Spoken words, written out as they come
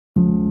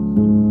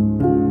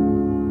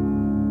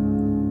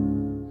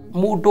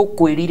mundu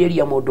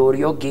kwirireria mundu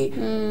uri ungi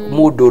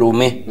mundu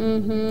rume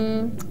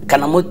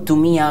kana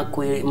mutumia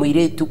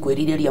muiretu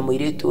kwirireria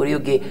muiretu uri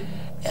ungi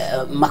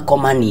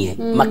makomanie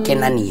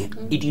makenanie.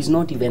 It is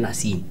not even a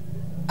sin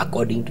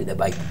according to the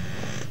Bible.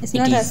 It's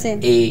not a sin.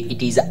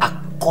 It is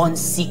a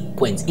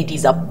consequence. It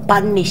is a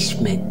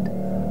punishment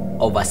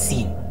of a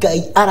sin.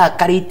 Kai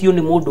arakaritio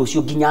ni mundu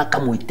ucio nginya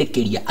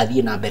akamwitikiria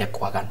athie na mbere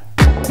kwagana.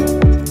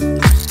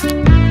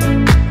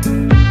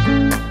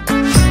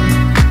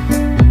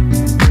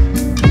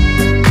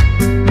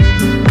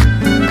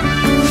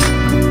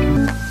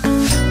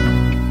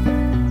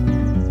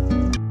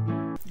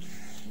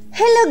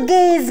 Hello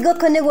guys,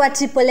 goko ni gwa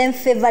Triple M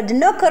Favored.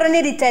 No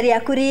koroni ritari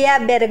ya kuria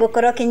bere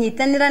gokoro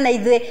kinyitanira na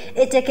ithwe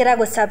etekera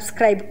go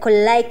subscribe, ko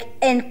like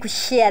and ku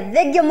share.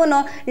 Thegio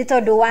muno ni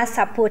tondu wa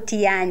support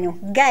yanyu.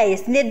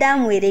 Guys, ni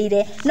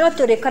ndamwireire no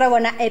turikoragwo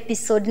na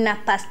episode na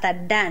Pastor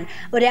Dan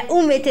uria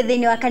umete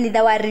thini wa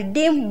kanitha wa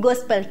Redeemed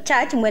Gospel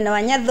Church mwena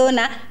wa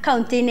Nyathona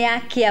county-ini ya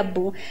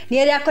Kiambu.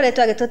 Ni uria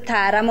akoretwo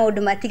agitutara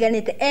maundu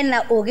matiganite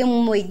ena ugi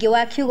muingi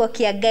wa kiugo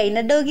kia Ngai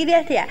na ndogire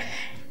atia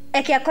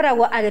eke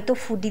akoragwo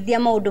agitufundithia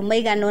maundu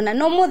maiganona.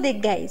 No muthe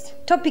guys,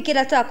 topic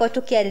ira twakwa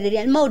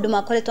tukiaririria maundu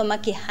makoretwo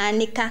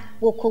makihanika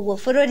gukugo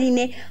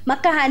bururi-ini,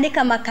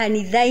 makahanika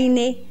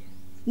makanitha-ini,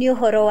 ni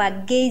uhoro wa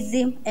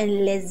gayism and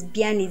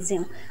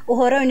lesbianism.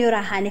 Uhoro ni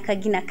urahanika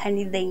gina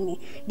kanitha-ini.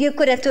 Ndio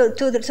kuria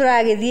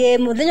turagithie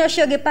muthenya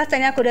ucio ge pastor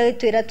ni akuria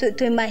gitwira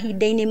twi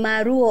mahinda-ini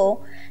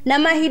maruo na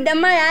mahinda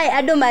maya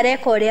andu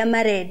mareka uria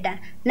marenda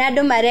na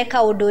andu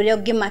mareka undu uria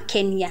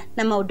ungimakenia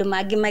na maundu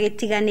mangi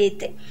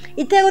magitiganite.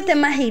 Itegute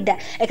mahinda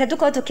eka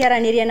tuko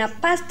tukiaraniria na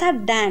Pastor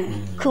Dan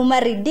kuma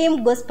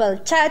Redeemed Gospel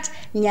Church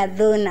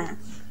Nyathona.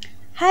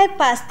 Hi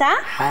Pastor.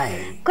 Hi.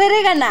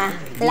 Kwirigana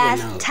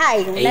last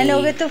time na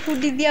no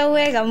gitufundithia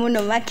wega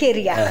muno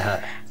makiria.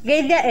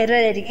 Geithia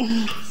eroreri.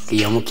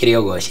 Iyo mukiri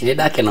ogoci ni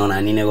ndakena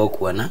ona ni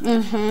gukuona.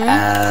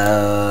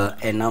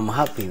 And I'm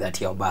happy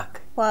that you're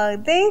back. Wow,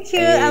 thank you.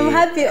 I'm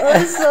happy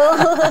also.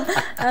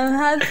 I'm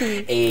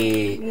happy.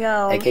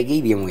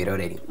 Geithia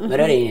mwiroreri.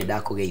 Mwiroreri ni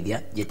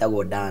ndakugeithia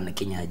njitagwo Dan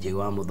Kinyanjui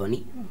wa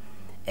Muthoni.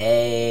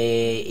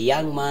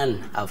 Young man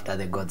after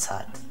the God's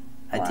heart.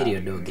 Hatiri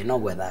undu no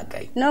gwetha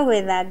Ngai. No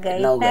gwetha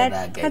Ngai.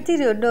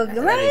 Hatiri undu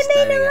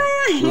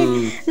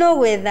no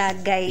gwetha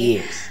Ngai.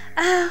 Yes.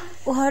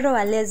 Uhoro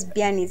wa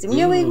lesbianism.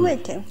 Ni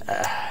wiguite?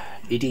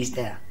 It is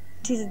there.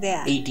 It is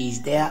there. It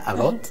is there a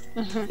lot.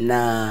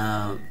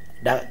 Na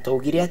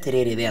togire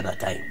atiriri the other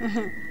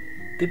time.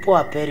 People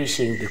are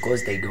perishing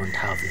because they don't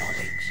have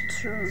knowledge.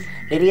 True.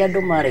 Riria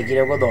andu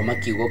maregire guthoma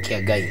kiugo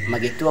kia Ngai,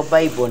 magitua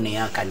Bible ni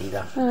ya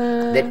kanitha.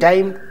 The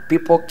time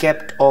people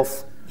kept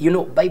off, you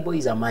know, Bible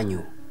is a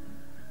manual.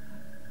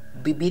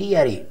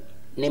 Biblia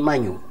ni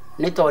manual.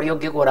 Ni tori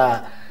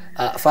ungigura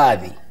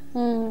fathi.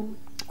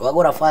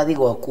 Wagura fathi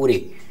gwaku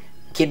ri,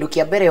 kindu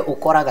kia mbere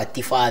ukoraga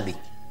ti fathi.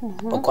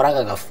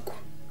 Ukoraga gafuku.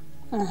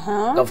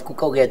 Gafuku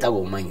kau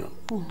getagwo manual.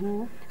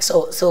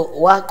 So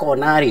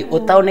wakona ri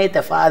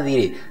utaonete fathi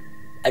ri,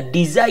 a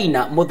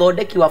designer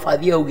muthondeki wa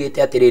fathi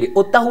augite atiriri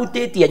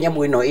utahutitie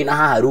nyamu ino ina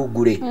haha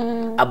rungu ri,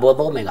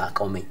 abothome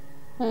gaka umenye.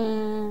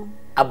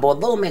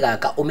 Abothome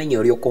gaka umenye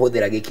uri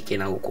ukuhuthira giki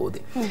kina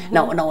gukuthi.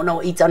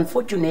 Now it's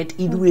unfortunate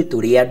ithuĩ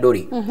turi andu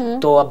ri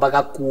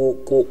twambaga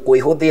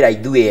kuihuthira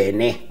ithuĩ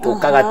ene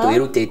tukaga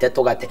twirutite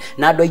tugate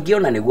na andu aingi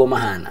ona niguo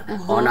mahana.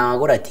 Ona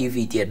wagura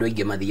TV ti andu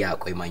aingi mathiaga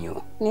kwa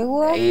imanyu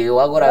niguo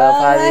wagura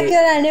gabathi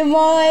akira ni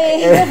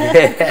moi.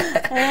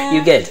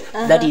 You get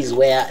that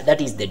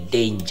is the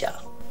danger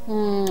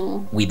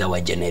with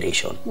our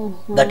generation.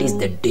 That is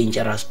the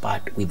dangerous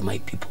part with my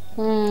people.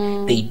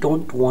 They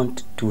don't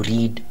want to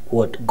read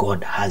what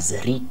God has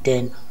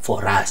written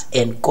for us,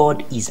 and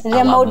God is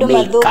our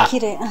maker.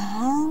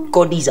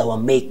 God is our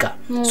maker.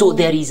 So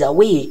there is a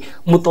way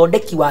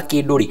muthondeki wa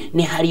kindu ri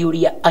ni hari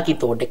uria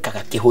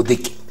agithondekaga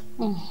kihuthike.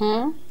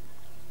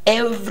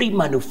 Every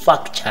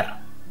manufacturer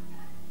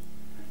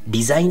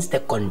designs the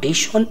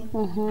condition,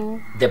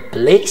 the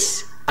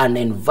place and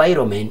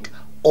environment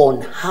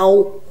on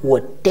how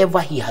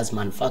whatever he has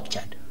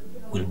manufactured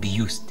will be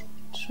used.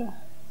 Sure.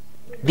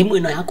 Thimu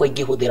ino yakwa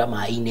ingihuthira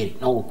mai-ini ri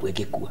no gukua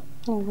ingikua.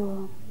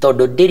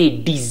 Tondu ndiri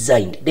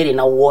designed, ndiri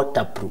na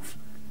waterproof.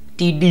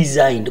 Ti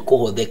designed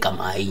kuhuthika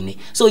mai-ini.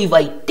 So if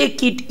I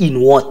take it in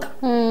water,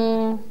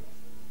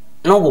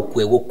 no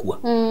gukua.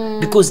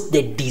 Because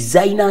the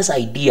designer's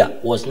idea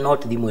was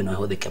not thimu ino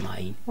ihuthike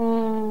mai-ini.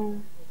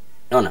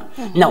 No.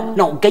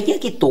 Now Ngai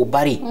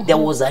agituumba ri, there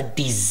was a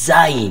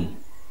design.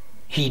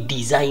 He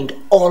designed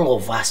all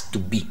of us to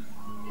be.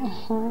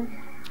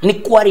 Ni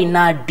kwari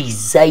na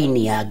design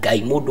ya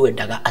Ngai mundu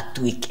endaga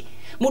atuike.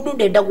 Mundu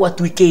ndendagwo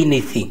atuike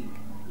anything.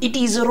 It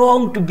is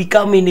wrong to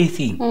become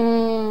anything.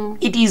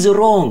 It is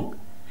wrong.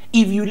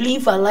 If you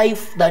live a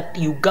life that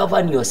you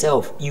govern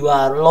yourself, you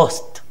are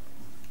lost.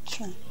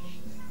 Sure.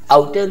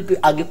 I'll tell you,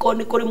 agiko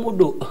ni kuri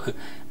mundu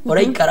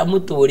uraikara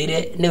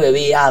muturire niwe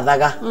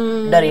wiyathaga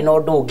ndari no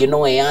ndungi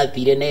no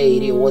yathire ne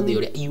iri wothe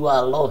uria, you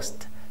are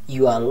lost.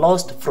 You are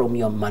lost from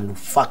your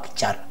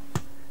manufacturer.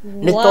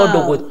 Nĩ tondũ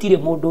gũtirĩ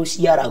mũndũ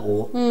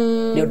ũciaragwo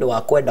nĩ ũndũ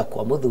wa kwenda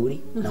kwa mũthuri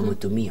na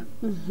mũtumia.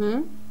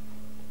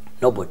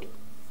 Nobody.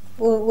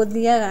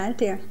 Gũthiaga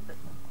atĩa?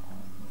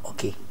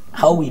 Okay.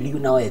 How will you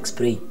now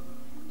explain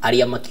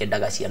arĩa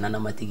makĩendaga ciana na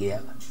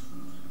matigĩaga?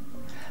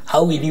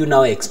 How will you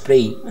now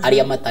explain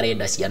arĩa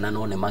matarenda ciana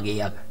no nĩ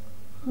magĩaga?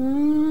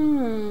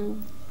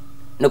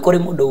 Nĩ kũrĩ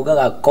mũndũ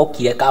ugaga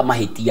kokire ka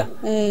mahĩtia.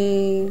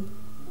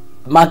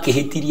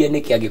 Makĩhĩtirie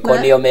nĩkĩ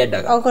angĩkorwo nĩo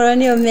mendaga? Okorwo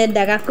nĩo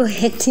mendaga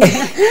kũhĩtia.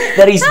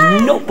 There is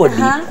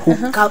nobody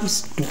who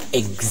comes to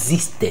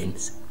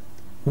existence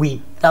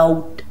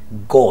without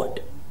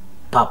God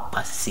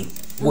purposing.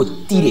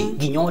 Gũtirĩ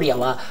nginya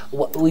ũrĩa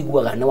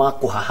ũiguaga nĩ wa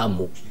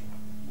kũhahamwo.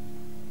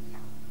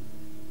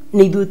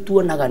 Nĩ ithuĩ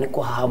tuonaga nĩ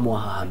kũhahamwo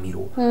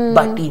hahamirwo.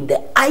 But in the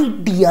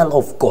ideal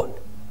of God,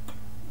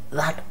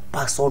 that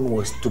person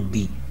was to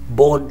be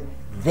born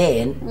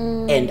then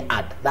and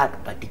at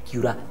that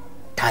particular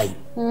time.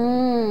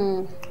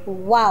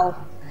 Wow.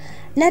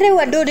 Na rĩu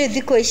andũ rĩ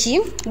thikũ ici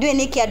ndũĩ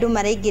nĩkĩ andũ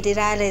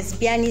maraingĩrĩra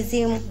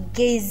lesbianism,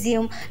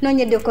 gayism, no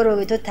nyende ũkorwo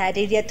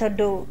ũgĩtũtarĩria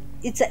tondũ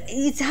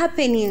it's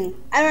happening.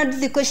 Andũ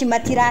thikũ ici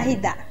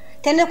matirahitha.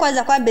 Tene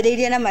kwanza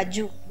kwambĩrĩirie na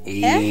maju.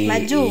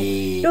 Maju.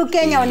 Rĩu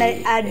Kenya ona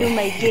andũ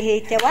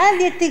maingĩhĩte.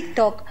 Wathiĩ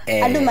TikTok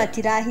andũ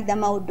matirahitha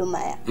maũndũ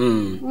maya.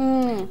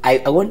 I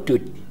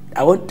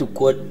want to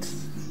quote.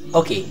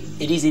 Okay,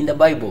 it is in the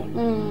Bible.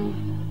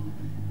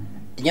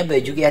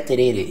 Nyambe njuge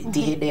atĩrĩrĩ,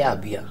 ti hĩndĩ ya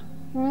mbia.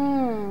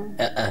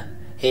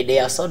 Hĩndĩ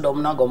ya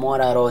Sodom na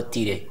Gomora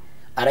rotire.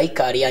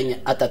 Araika arĩa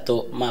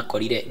atatũ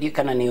makorire, ndiũ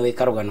kana nĩ ũĩ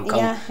karũgano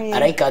kau.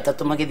 Araika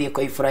atatũ magĩthiĩ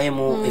kwa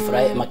Ibrahimu,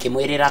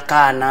 makĩmwĩrĩra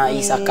kana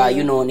Isaka,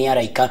 you know, nĩ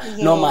araika,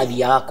 no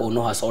mathiaga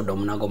kũnũha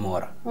Sodom na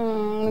Gomora.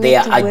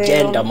 Their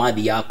agenda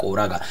mathiaga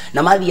kũraga.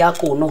 Na mathiaga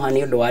kũnũha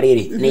nĩ ũndũ wa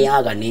rĩrĩ, nĩ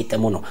yaganĩte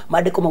mũno.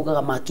 Maandĩko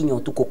maugaga makinya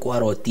ũtukũ kwa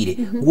rotire,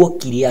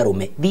 guokire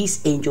arũme.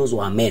 These angels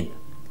were men.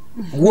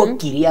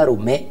 Guokire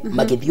arũme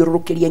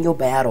magĩthiũrũrũkĩria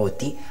nyũmba ya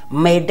Roti,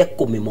 mende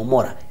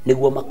kũmĩmomora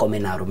nĩguo makome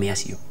na arũme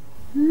acio.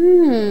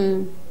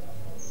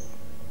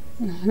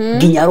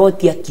 Nginya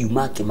Roti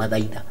akiuma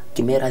akĩmathaitha,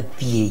 kĩmera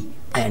thiĩi,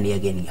 aya nĩ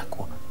ageni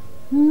akwa.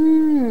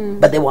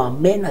 But there were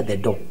men at the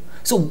door.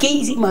 So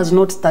gayism has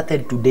not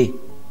started today.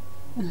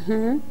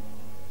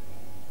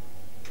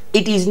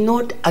 It is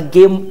not a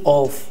game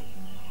of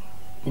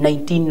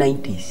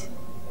 1990s.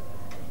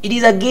 It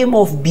is a game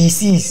of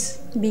BCs.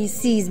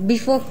 BCs,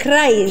 before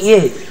Christ.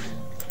 Yes.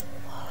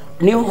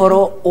 Nĩ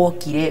ũhoro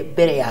okire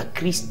mbere ya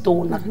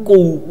Kristo na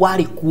kũu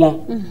warĩ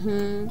kuo.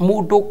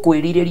 Mũndũ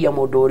kwĩrirĩria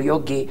mũndũ ũrĩa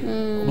ũngĩ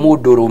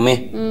mũndũrũme.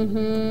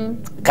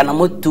 Kana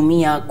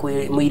mũtumia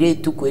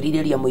mũirĩtu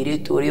kwĩrirĩria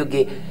mũirĩtu ũrĩa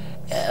ũngĩ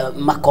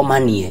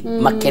makomanie,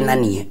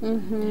 makenanie.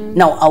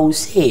 Now I will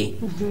say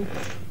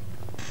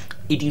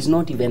it is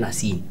not even a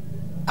sin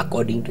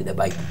according to the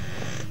Bible.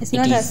 It's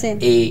not a sin.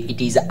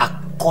 It is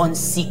a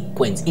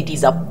consequence. It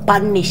is a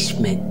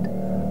punishment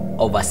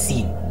of a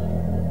sin.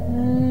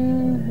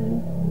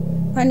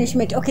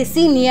 Punishment. Okay,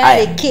 sin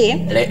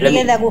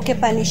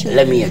punishment.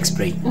 Let me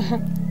explain.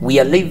 We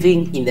are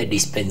living in the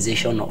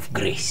dispensation of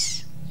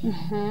grace.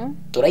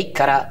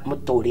 Turaikara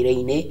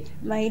mũtũrĩre-inĩ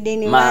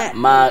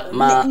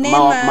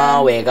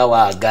ma wega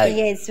wa Ngai.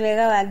 Yes,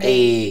 wega wa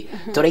Ngai.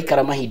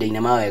 Turaikara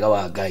mahinda-inĩ ma wega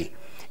wa Ngai.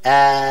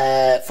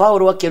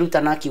 Paulo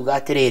akĩrutana akiuga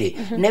atĩrĩrĩ,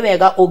 nĩ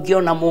wega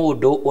ũngĩona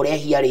mũndũ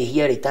ũrehia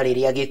rĩhia rĩtarĩ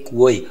rĩa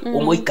gĩkuũ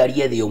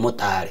ũmũikarie thĩ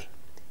ũmũtare.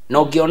 Na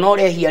ũngĩona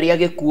ũrehia rĩa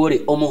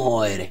gĩkuũ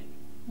ũmũhoere.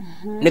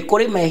 Nĩ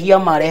kũrĩ mehia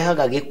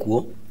marehaga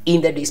gĩkuũ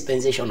in the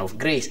dispensation of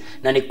grace,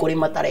 na nĩ kũrĩ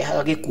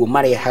matarehaga gĩkuũ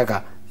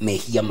marehaga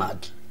mehia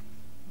mangĩ.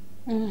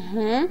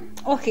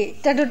 Okay,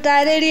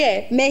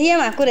 tatũtarĩrie mehia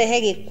makũrehe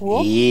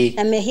gĩkuũ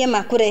na mehia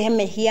makũrehe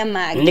mehia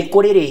mangĩ. Nĩ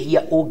kũrĩ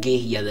rĩhia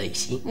ũngĩhia thaa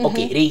ici.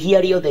 Okay,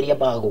 rĩhia rĩothe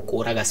rĩambaga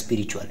gũkũraga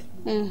spiritually.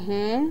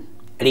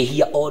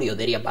 Rĩhia o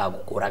rĩothe rĩambaga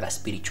gũkũraga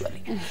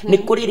spiritually. Nĩ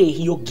kũrĩ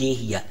rĩhia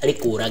ũngĩhia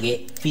rĩkũrage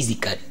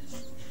physically.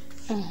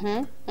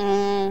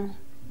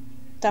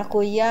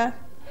 Takuya.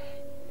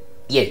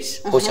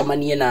 Yes,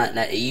 ucamanie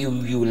na you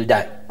will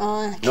die.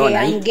 Okay,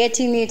 I'm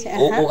getting it.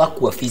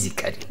 Ũgakua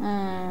physically.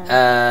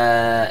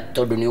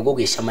 Tondũ nĩ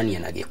ũgũgĩcamania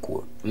na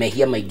gĩkuũ.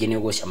 Mehia maingĩ nĩ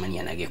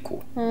ũgũcamania na gĩkuũ.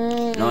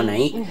 Nona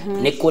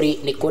nĩ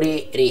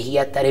kũrĩ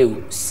rĩhia ta rĩu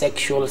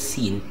sexual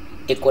sin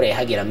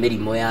ĩkũrehagĩra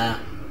mĩrimũ ya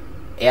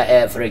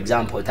for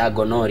example ta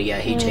gonorrhea,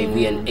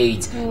 HIV and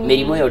AIDS.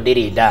 Mĩrimũ ĩyo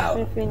ndĩrĩ ndawa.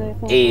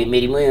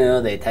 Mĩrimũ ĩyo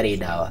yothe ĩtarĩ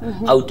ndawa.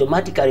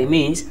 Automatically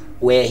means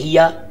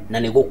wehia na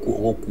nĩ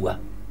gũkua.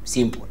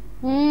 Simple.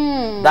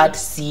 That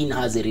sin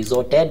has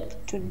resulted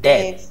to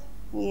death.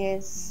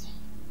 Yes.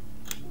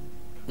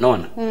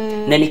 Nona.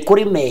 Na nĩ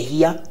kũrĩ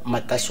mehia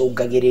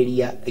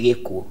matacũngagĩrĩria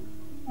gĩkuũ.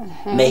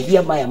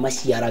 Mehia maya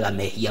maciaraga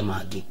mehia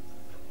mangĩ.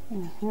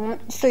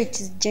 So it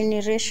is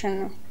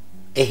generational.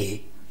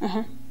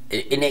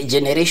 In a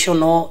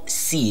generational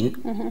sin.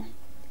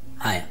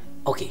 Haya,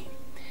 okay.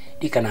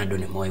 Dikana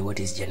don't know what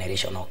is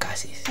generational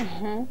curses.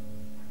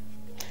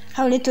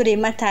 hau nĩ tũrĩ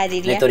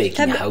matarĩria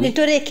nĩ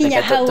tũrĩ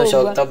kinya hau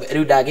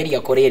rĩu ndageria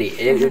kũrĩrĩ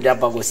rĩu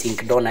ndamba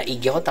gũsync ndona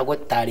ingĩhota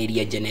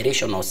gũtarĩria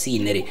generational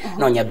sin rĩ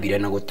no nyambire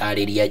na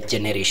gũtarĩria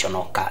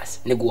generational curse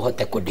nĩguo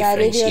hote ku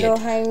differentiate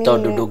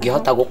tondũ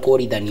ndũngĩhota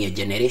gũkũrithania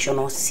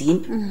generational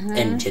sin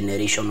and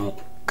generational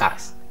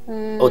curse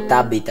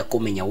otambĩte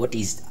kũmenya what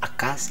is a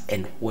curse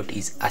and what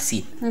is a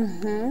sin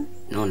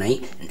no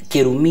nai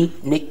kĩrumi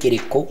nĩ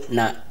kĩrĩkũ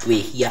na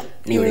wĩhia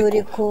nĩ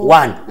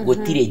ũrĩkũ one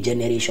gũtirĩ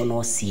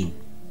generational sin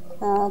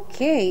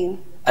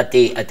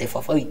ate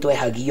baba witũ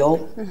ehagio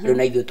rĩu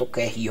na ithuĩ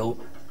tũkehio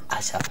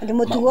aca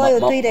mũtugo ũyũ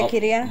tũire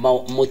kĩrĩa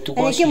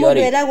mũtugo ũcio mũndũ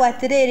eragwo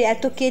atĩrĩrĩ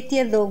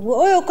atũkĩtie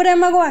thoguo ũyũ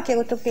kũrema gwake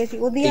gũtũkĩtie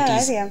gũthiaga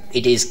atĩa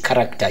it is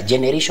character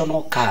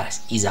generational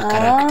curse is a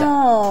character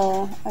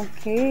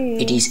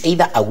it is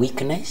either a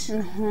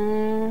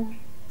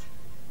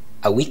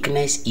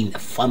weakness in the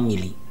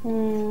family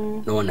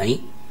no nai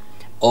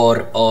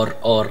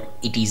or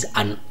it is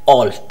an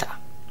altar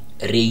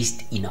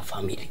raised in a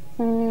family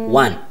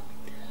one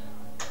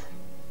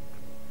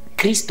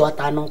Kristo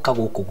atanoka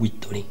gũkũ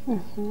gwitũ rĩ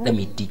let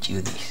me teach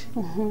you this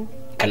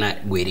kana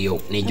gwĩrio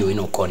nĩ njũĩ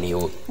no kone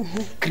yo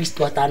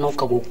Kristo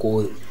atanoka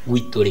gũkũ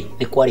gwitũ rĩ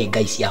nĩ kwarĩ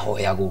ngai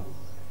ciahoyagwo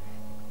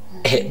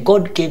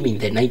God came in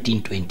the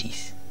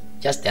 1920s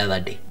just the other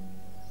day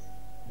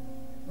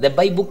the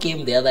Bible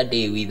came the other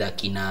day with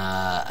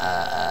akina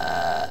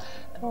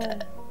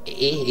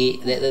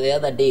the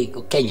other day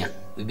Kenya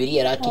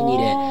Bibilia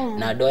rakinyire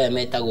na andũ aya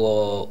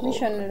metagwo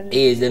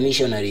the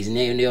missionaries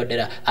nĩ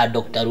ondera a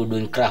Dr.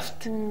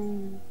 Woodcraft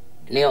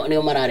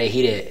nĩo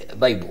mararehire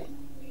Bible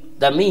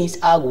that means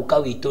aguka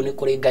witũ nĩ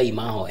kũrĩ ngai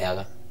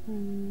mahoyaga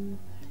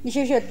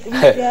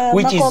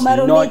which is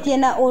not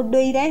na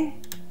ũndũire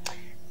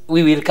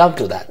we will come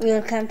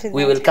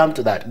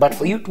to that but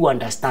for you to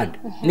understand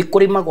nĩ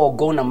kũrĩ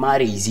magongona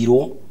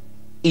marĩizirwo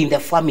in the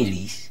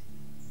families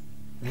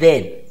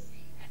then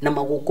na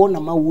magongona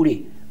mau rĩ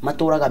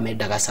matũraga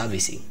mendaga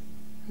servicing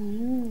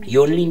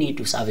you only need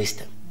to service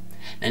them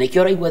na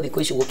nĩkĩo raigua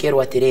thikũ ici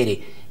gũkerwo atĩrĩrĩ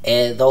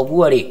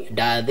thoguo rĩ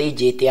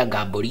ndathĩnjĩte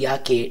ngambũri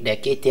yake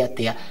ndekĩte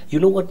atĩa you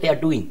know what they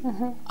are doing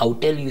I'll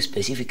tell you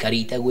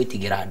specifically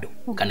itegwĩtigĩra andũ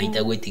kana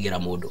itegwĩtigĩra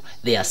mũndũ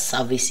they are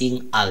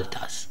servicing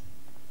altars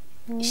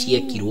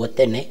ciekirwo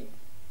tene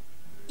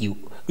rĩu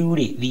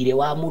rĩ thirĩ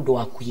wa mũndũ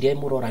wakuire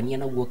mũrorania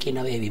naguo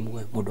kĩna we wĩ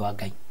mũndũ wa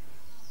Ngai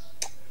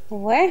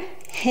we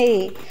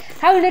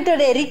hau nĩ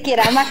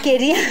tũrĩrikĩra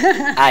makĩria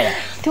aya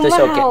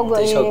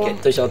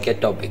tucoke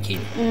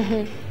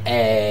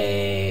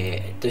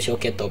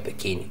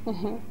topic-inĩ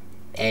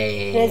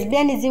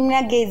lesbianism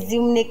na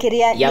gayism nĩ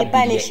kĩrĩa nĩ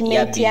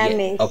punishment ya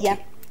mehia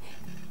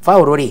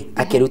Paulo rĩ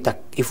akĩruta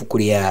ibuku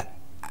rĩa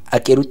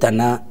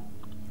akĩrutana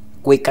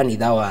gwĩ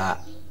kanitha wa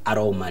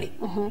Aroma rĩ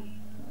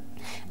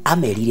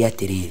amerire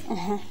atĩrĩrĩ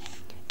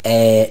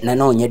na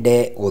no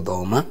nyende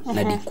gũthoma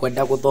na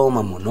ndikwenda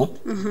gũthoma mũno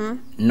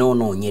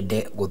no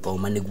nyende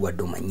gũthoma nĩguo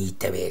andũ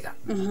manyite wega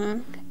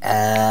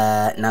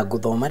na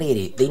gũthoma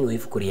rĩrĩ thĩinĩ wa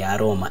ibuku rĩa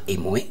Roma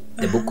 1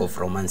 the book of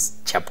Romans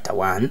chapter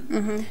 1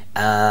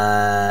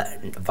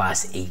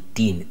 verse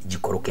 18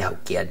 njikũrũke hau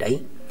kĩandai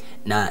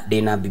na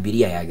ndĩna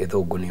Biblia ya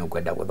Gĩthũngũ nĩ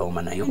ũkwenda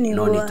gũthoma nayo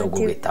no nĩ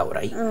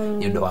tũgũgĩtaũra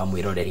nĩ ũndũ wa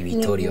mwĩroreri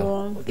witũ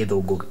ũrĩa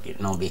Gĩthũngũ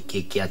no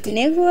gĩkĩke atĩ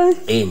nĩguo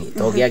ĩni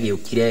to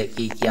gĩagĩũkire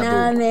kĩa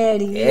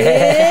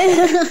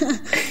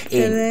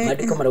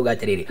maandĩko marauga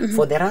atĩrĩrĩ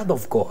for the wrath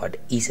of God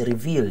is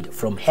revealed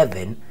from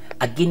heaven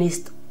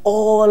against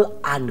all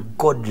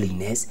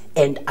ungodliness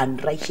and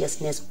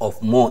unrighteousness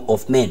of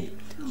men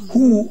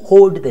who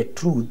hold the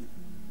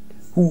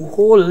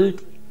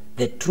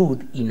truth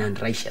in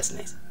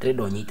unrighteousness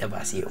tredo nyita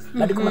basio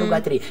maandĩko marauga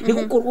atĩrĩrĩ nĩ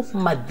gũkorwo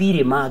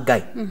mathirĩ ma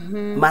Ngai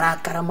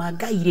marakara ma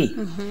Ngai rĩ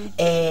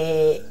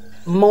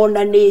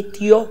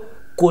monanĩtio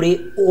kũrĩ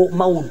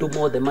maũndũ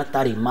mothe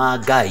matarĩ ma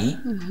Ngai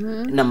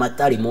na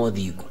matarĩ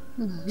mothingu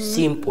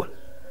simple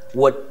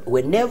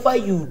whenever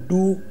you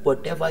do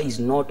whatever is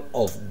not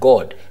of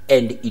God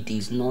and it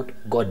is not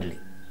godly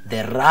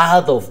the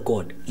wrath of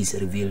God is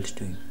revealed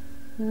to you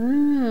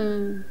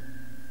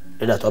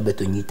rĩrĩa twambe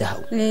tũnyite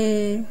hau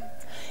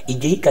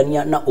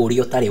ingĩhikania na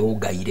ũrĩa ũtarĩ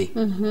ũngai rĩ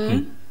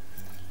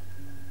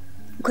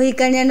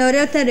kũhikania na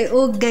ũrĩa ũtarĩ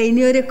ũngai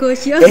nĩ ũrĩkũ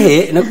ũcio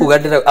nĩ kuga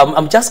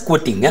I'm just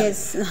quoting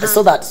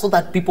so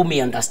that people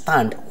may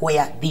understand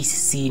where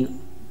this sin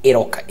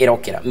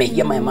erokera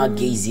mehia maya ma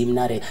gayism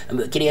na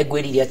kĩrĩa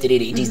ngwĩrire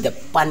atĩrĩrĩ it is the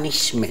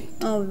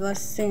punishment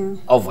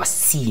of a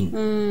sin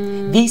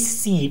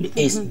this sin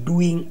is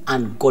doing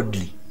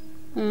ungodly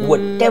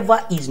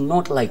whatever is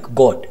not like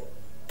God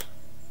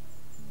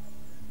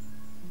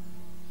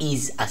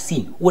is a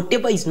sin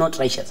whatever is not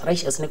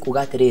righteous nĩ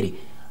kuga atĩrĩrĩ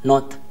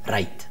not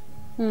right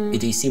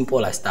it is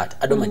simple as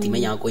that andũ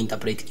matimenyaga kũ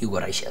interpret kiugo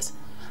righteous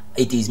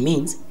it is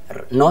means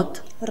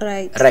not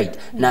right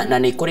na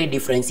nĩ kũrĩ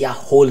difference ya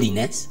holy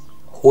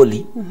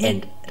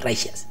and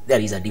righteous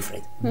there is a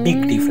difference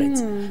big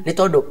difference nĩ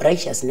tondũ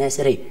righteousness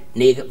rĩ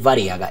nĩ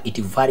variaga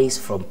it varies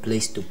from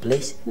place to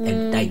place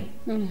and time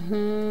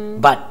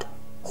but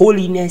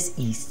holiness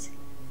is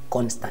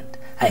constant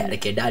haya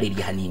reke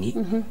ndarĩrie hanini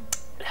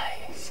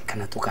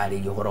kana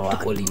tukarĩria ũhoro wa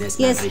holiness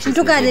na unrighteousness.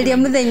 Tukarĩria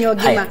mũthenya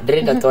ũngĩma.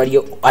 Ndĩrenda twarie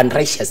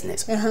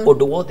unrighteousness.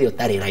 Ũndũ wothe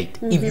ũtarĩ right.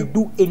 If you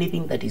do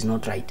anything that is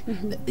not right,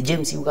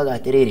 James yugaga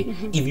atĩrĩrĩ,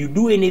 if you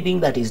do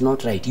anything that is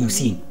not right, you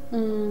sin.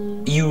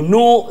 You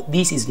know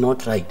this is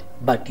not right,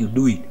 but you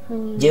do it.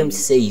 James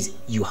says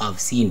you have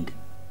sinned.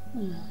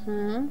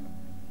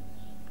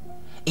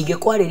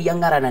 Ingĩkwarĩria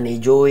ngarana nĩ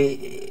njũĩ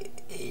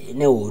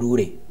nĩ ũru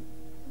rĩ.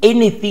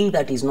 Anything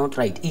that is not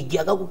right,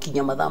 ingĩaga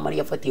gũkinya mathaa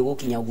marĩa batie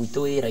gũkinya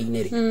gwitũ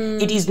wĩra-inĩ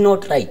rĩ, it is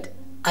not right.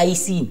 I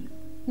sin.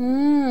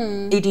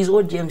 It is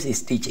what James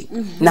is teaching.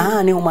 Na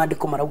haha nĩho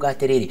maandĩko marauga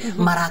atĩrĩrĩ,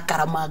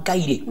 marakara ma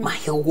Ngai rĩ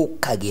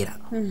mahũgũkagĩra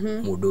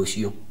mũndũ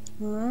ũcio.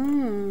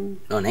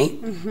 No nai,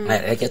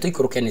 reke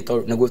tũikũrũke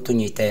nĩguo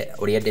tũnyite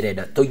ũrĩa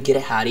ndĩrenda.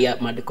 Tũingĩre harĩa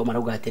maandĩko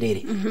marauga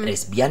atĩrĩrĩ,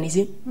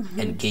 lesbianism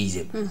and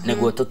gayism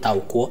nĩguo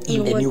tũtaũkwo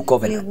in the new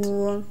covenant.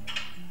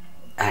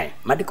 Aye,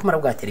 maandĩko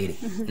marauga atĩrĩrĩ,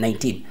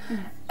 19.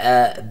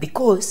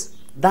 Because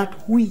that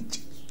which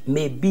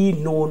may be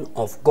known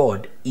of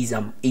God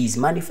is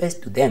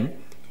manifest to them,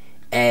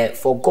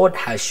 for God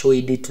has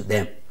showed it to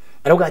them.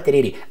 Arauga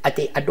atĩrĩrĩ,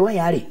 atĩ andũ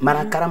aya rĩ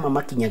marakara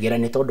mamakinyagĩra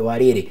nĩ tondũ wa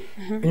rĩrĩ,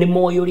 nĩ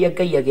moĩ ũrĩa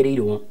Ngai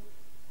agĩrĩirwo,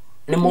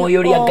 nĩ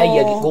moĩ ũrĩa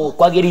Ngai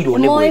kwagĩrĩirwo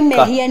nĩ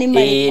gwĩka,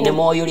 nĩ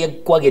moĩ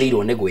ũrĩa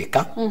kwagĩrĩirwo nĩ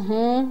gwĩka.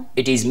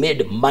 It is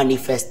made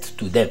manifest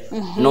to them,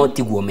 no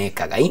tiguo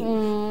mekaga.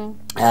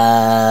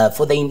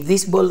 For the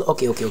invisible,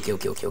 okay.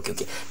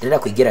 Ndĩrenda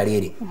kũingĩra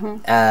rĩrĩ,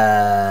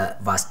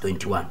 verse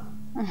 21.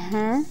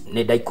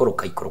 Nĩ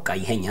ndaikũrũka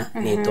ihenya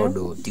nĩ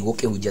tondũ ti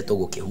gũkĩhunjia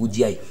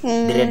tũgũkĩhunjia,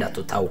 ndĩrenda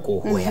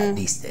tũtaũkwo where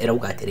this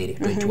ĩrauga atĩrĩrĩ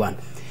 21.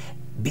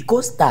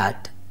 Because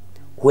that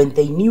when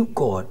they knew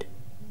God,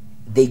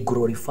 they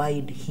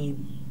glorified him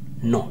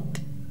not.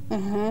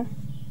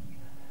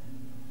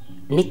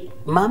 Nĩ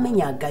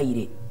mamenya Ngai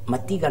rĩ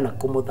matigana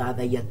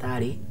kũmũthathaia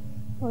tarĩ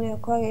ũrĩa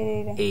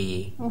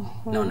kwagĩrĩire.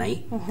 No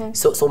nai.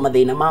 So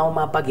mathĩna mao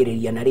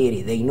mambagĩrĩria na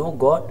rĩrĩ, they know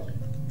God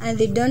and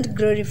they don't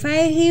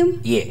glorify him.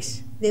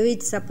 Yes. The way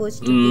it's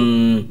supposed to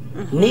be.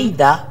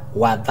 Neither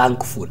were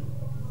thankful.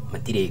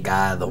 Matirĩ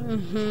ngatho.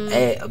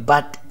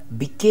 But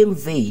became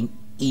vain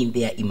in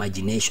their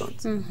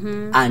imaginations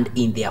and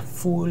in their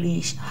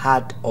foolish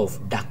heart of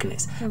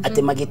darkness.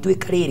 Atĩ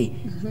magĩtuĩka rĩrĩ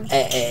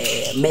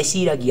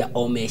meciragia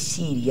o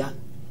meciria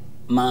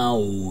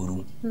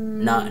maũru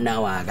na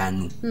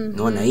waganu.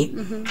 Nona hii,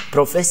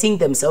 professing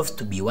themselves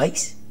to be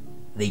wise,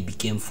 they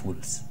became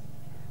fools.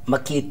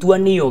 Makĩtua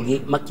nĩ ũgĩ,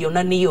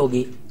 makiona nĩ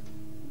ũgĩ,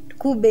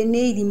 kumbe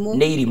nĩ irimũ.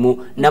 Nĩ irimũ,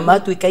 na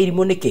matuĩka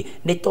irimũ nĩkĩ?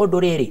 Nĩ tondũ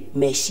rĩrĩ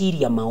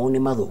meciria mao nĩ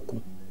mathũku.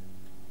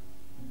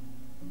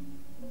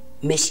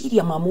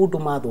 Meciria ma mũndũ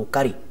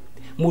mathũka rĩ,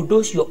 mũndũ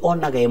ũcio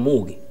onaga e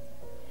mũgĩ.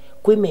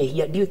 Kwĩ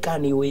mehia, ndiũĩ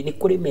kana nĩ ũĩ, nĩ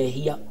kũrĩ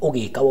mehia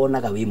ũgĩka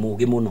wonaga wĩ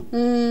mũgĩ mũno.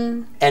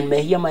 And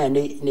mehia maya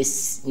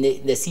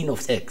nĩ the sin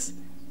of sex.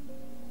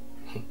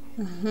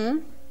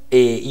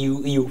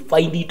 You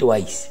find it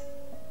wise.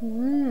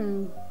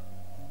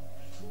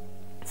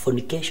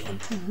 Fornication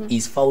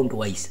is found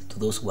wise to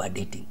those who are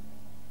dating.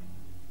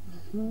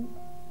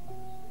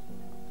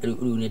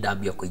 Rĩu nĩ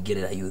ndambia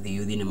kũingĩrĩra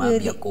yuthi nĩ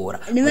mambia kũra.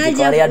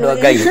 Matikore andũ a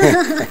Ngai.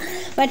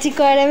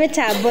 Matikore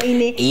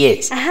mĩtambo-inĩ.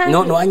 Yes.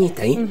 No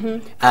anyita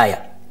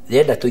aya.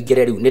 Ndĩrenda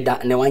tũingĩre rĩu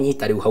nĩ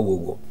wanyita rĩu hau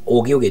ũguo.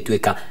 Ũgĩ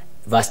ũgĩtuĩka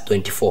verse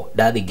 24.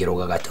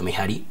 Ndathingĩrũgaga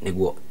tũmĩhari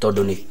nĩguo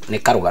tondũ nĩ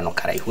karũgano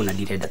karaihu na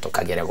ndirenda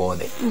tũkagere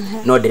gothe.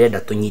 No ndĩrenda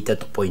tũnyite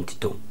tu point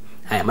 2.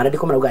 Haya,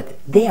 maandĩko marauga atĩ,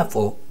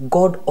 therefore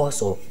God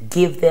also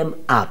gave them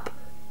up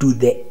to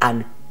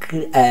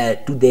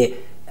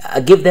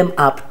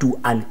to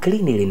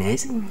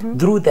uncleanliness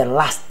through the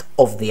lust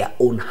of their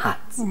own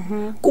hearts.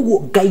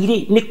 Koguo Ngai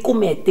rĩ nĩ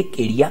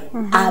kũmetĩkĩria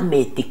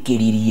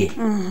ametĩkĩririe.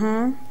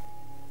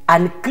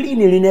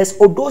 Uncleanliness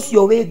ũndũ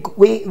ũcio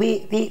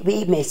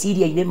wĩ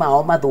meciria-inĩ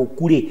mao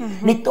mathũku rĩ,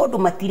 nĩ tondũ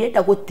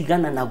matirenda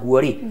gũtigana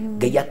naguo rĩ,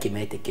 Ngai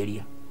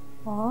akĩmetĩkĩria.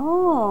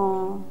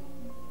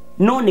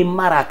 No nĩ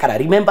marakara.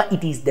 Remember,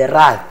 it is the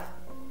wrath.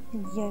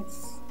 Yes.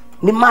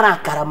 Nĩ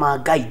marakara ma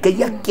Ngai.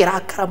 Ngai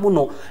akĩrakara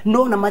mũno,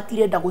 no na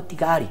matirenda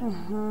gũtigari.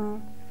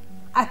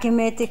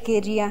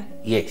 Akĩmetĩkĩria.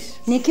 Yes.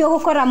 Nĩkĩo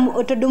gũkora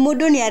tondũ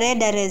mũndũ nĩ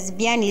arenda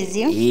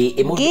lesbianism,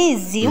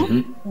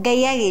 gayism,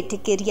 Ngai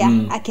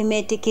agĩtĩkĩria,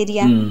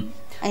 akĩmetĩkĩria.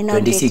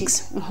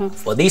 26.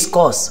 For this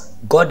cause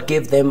God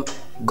gave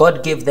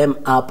them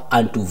up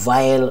unto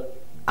vile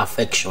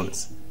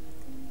affections.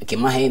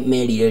 Akĩmahe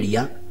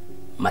merirĩria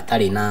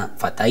matari na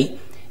fatai.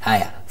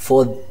 Haya,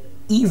 for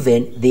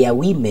even their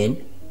women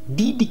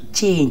did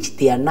change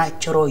their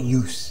natural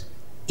use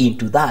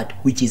into that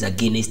which is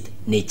against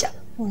nature.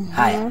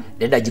 Haya,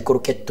 ndenda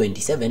jikoroke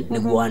 27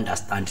 nĩguo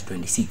understand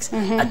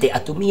 26. Ate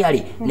atumia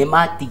ri nĩ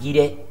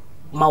matigire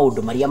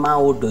maũndũ maria ma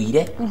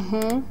ũndũire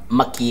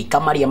makĩka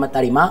maria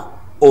matari ma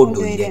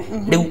ũndũire.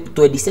 Rĩu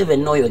 27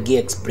 no yo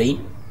explain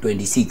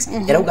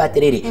 26. Erauga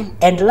atĩrĩrĩ,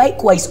 and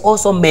likewise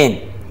also men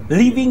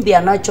leaving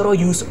their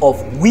natural use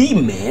of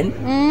women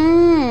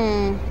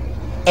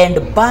and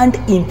burned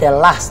in the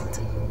lust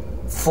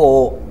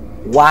for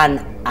one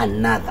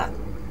another.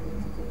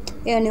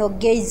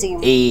 gazing.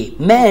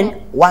 Men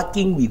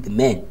working with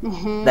men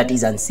that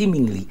is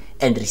unseemingly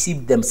and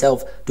receive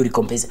themselves to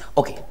recompense.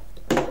 Okay.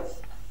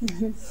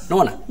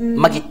 Nona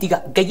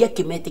magitiga Ngai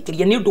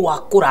akimetĩkĩria nĩ ũndũ wa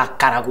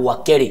kũrakara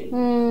gwake rĩ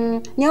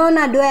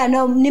nĩona andũ aya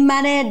no nĩ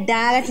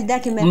marenda gatinda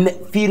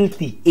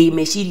filthy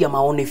meciria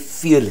mao nĩ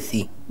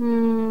filthy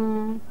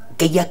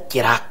Ngai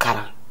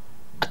akĩrakara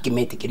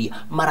akimetĩkĩria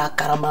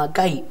marakara ma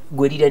Ngai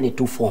ngwĩrire nĩ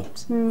two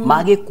forms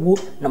magĩkuo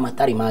na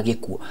matarĩ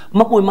magĩkuo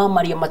mamwe ma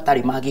marĩa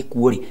matarĩ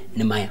magĩkuo rĩ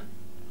nĩ maya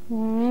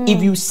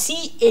if you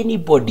see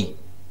anybody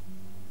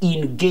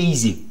in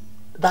gazing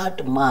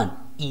that man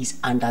is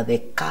under the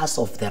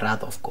curse of the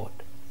wrath of God.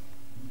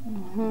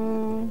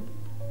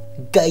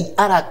 Ngai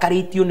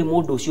arakarĩtio nĩ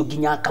mũndũ ũcio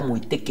nginya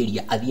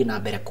akamwĩtĩkĩria athiĩ na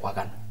mbere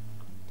kwagana.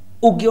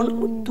 Ũngĩona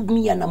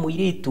mũtumia na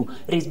mũirĩtu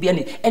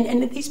lesbianism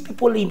and these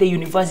people in the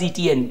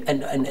university and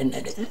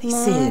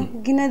listen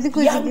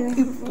young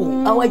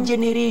people our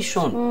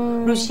generation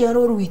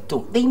Luciano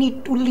Ruito they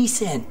need to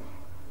listen.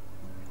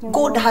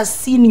 God has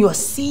seen your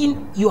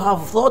sin, you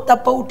have thought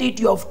about it,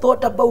 you have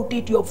thought about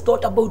it, you have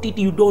thought about it,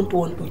 you don't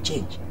want to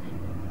change.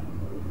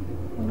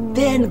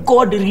 Then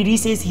God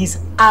releases his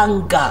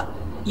anger.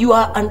 You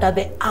are under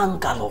the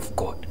anger of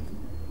God.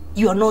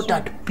 You are not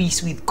at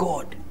peace with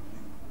God.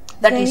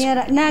 That is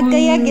na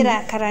Ngai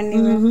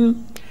agĩrakaraniwe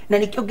na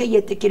nikio Ngai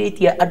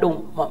etĩkĩrĩtie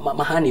andũ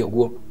mahane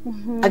ũguo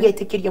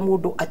agetĩkĩria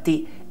mũndũ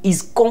atĩ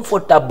is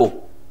comfortable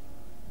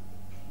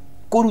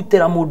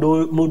kũrutĩra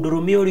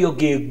mũndũrũme ũrĩa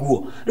ũngĩ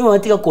nguo rĩu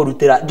matiga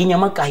kũrutĩra nginya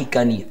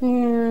makahikania.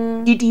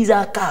 It is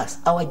a curse.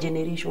 Our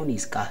generation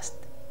is cursed.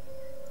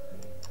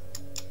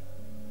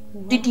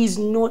 It is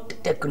not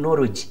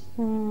technology.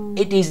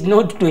 It is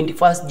not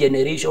 21st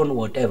generation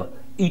whatever.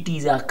 It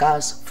is a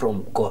curse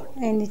from God.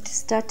 And it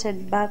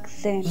started back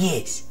then.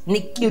 Yes.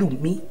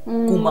 Nikirumi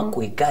kuma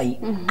kwe Ngai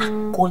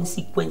a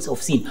consequence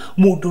of sin.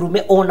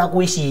 Mũndũrũme ona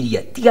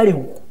gwĩciria tigari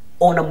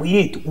ona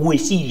mũirĩtu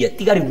gwĩciria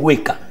tigari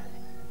gwĩka.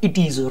 It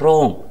is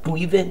wrong to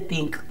even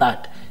think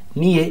that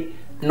niĩ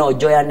no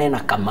njoyane na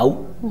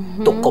Kamau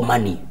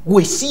tũkomanie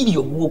gwĩciria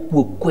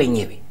ũguo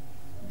kwenyewe.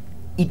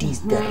 It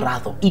is the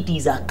wrath of, it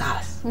is a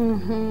curse.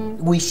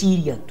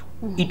 Gwĩciria tu.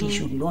 It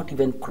should not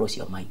even cross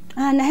your mind.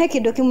 Na he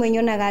kĩndũ kĩmwe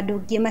nyonaga andũ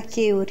angĩ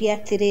makĩũria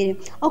atĩrĩrĩ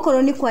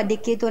okorwo nĩ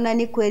kwandĩkĩtwo na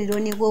nĩ kwerirwo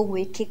nĩguo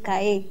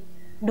gwĩkĩka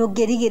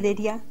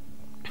ndũngĩrigĩrĩria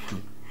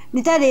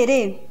nĩ ta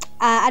rĩrĩ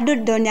andũ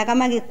ndonyaga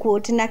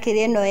magĩquote na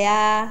kĩrĩa ĩno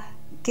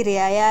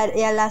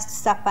ya last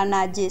supper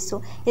na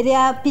Jesu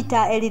ĩrĩa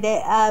Peter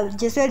erire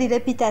Jesu erire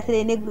Peter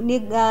atĩrĩ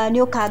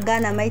nĩ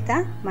ũkangana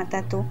maita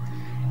matatũ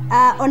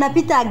ona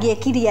Peter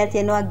angĩekirie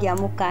atĩ no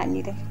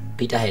angĩamũkanire.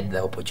 Peter had the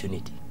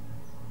opportunity.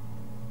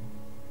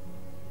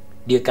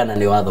 Ndiye kana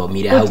nĩ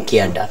wathomire hau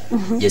kĩanda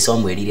Jesu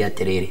amwĩrire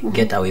atĩrĩrĩ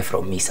get away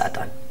from me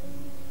Satan.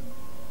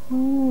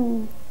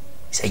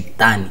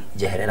 Saitani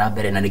jeherera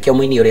mbere na nĩkĩo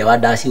mũini ũrĩa wa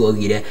ndaci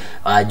wogire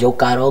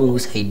njoka rongu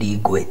saidi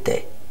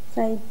ngwete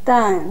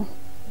Satan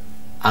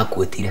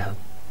akwetire hau.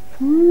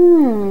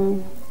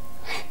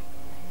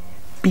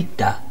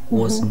 Peter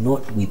was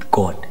not with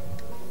God.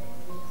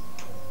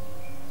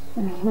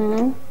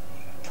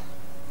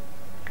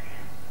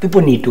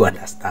 People need to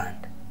understand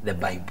the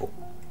Bible.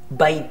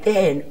 By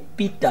then,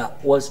 Peter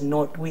was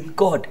not with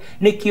God.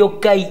 Nikio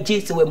Ngai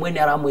Jesu we mwene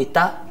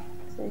aramwita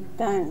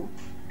Satan.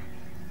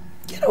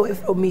 Get away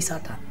from me,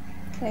 Satan.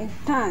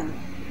 Satan.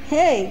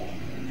 Hey,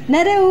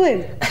 nare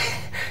uwe.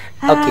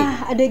 Okay.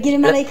 Adegiri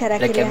malaika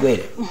rakira.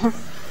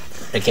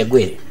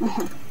 Rekegwere.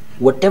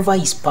 Whatever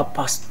is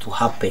purposed to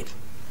happen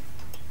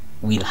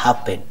will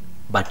happen,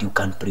 but you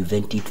can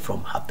prevent it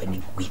from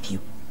happening with you.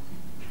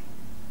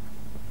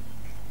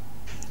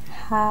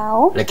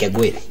 How?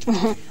 Rekegwere.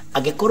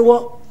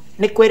 Agekorwo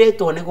nĩ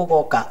kwĩrĩtwo nĩ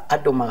gũgoka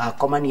andũ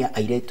magakomania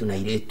airĩtu na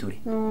airĩtu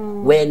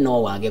rĩ we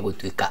no wage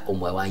gũtuĩka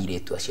ũmwe wa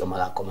airĩtu acio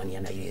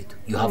magakomania na airĩtu.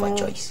 You have a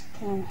choice.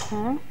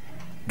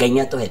 Ngai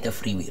nĩatũhete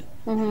free will.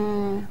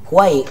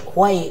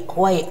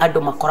 Why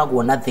andũ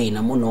makoragwo na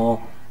thĩna mũno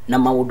na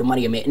maũndũ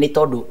marĩa nĩ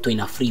tondũ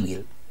twĩna free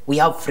will. We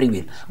have free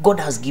will. God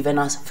has given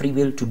us free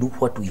will to do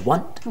what we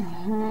want,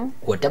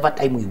 whatever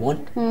time we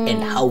want,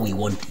 and how we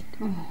want it.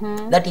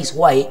 That is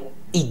why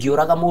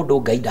ingĩũraga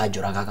mũndũ Ngai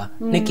ndanjũragaga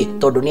nĩkĩ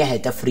tondũ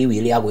nĩahete free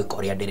will ya gwĩka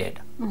ũrĩa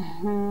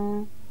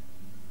ndĩrenda.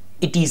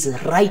 It is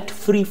right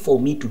free for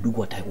me to do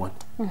what I want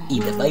in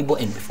the Bible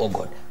and before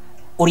God.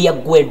 Ũrĩa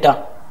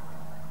ngwenda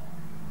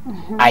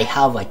I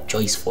have a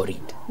choice for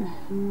it.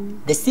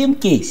 The same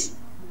case,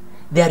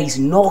 there is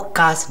no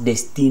curse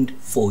destined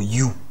for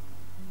you.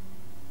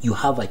 You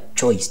have a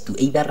choice to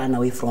either run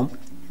away from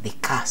the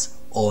curse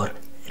or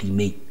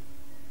remain.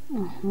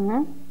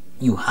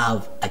 You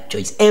have a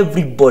choice.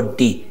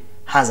 Everybody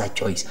has a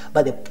choice.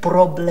 But the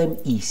problem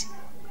is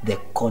the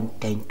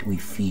content we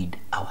feed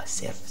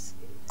ourselves.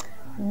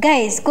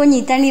 Guys,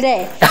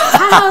 kunyitanire.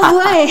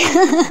 Why?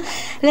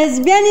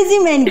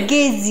 Lesbianism and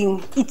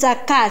gayism, it's a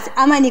curse.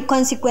 Ama ni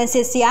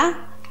consequences ya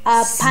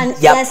sin.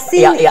 Yes.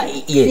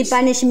 The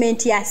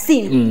punishment ya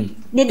sin.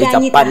 It's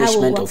a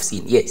punishment of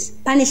sin, yes.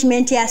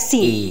 Punishment ya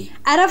sin.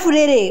 Arafu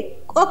rere,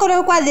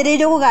 okorwo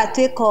kwathiririo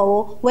gugatwika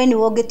ugu we ni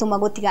wongituma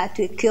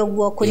gutigatwike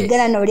uguo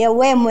kuringana na uria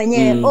we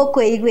mwenyewe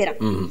ukweiguira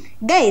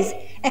guys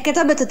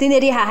eketombe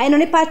tutinirie haha ino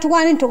ni part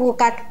 1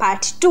 tuguka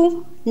part 2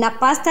 na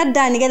Pastor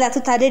Dan getha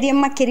tutaririe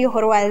makiri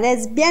uhoro wa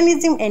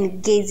lesbianism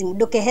and gayism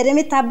ndukehere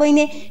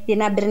mitambo-ini ni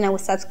na mbere na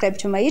subscribe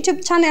to my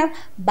YouTube channel.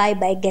 Bye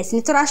bye guys,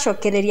 ni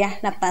turacokereria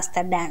na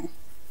Pastor Dan.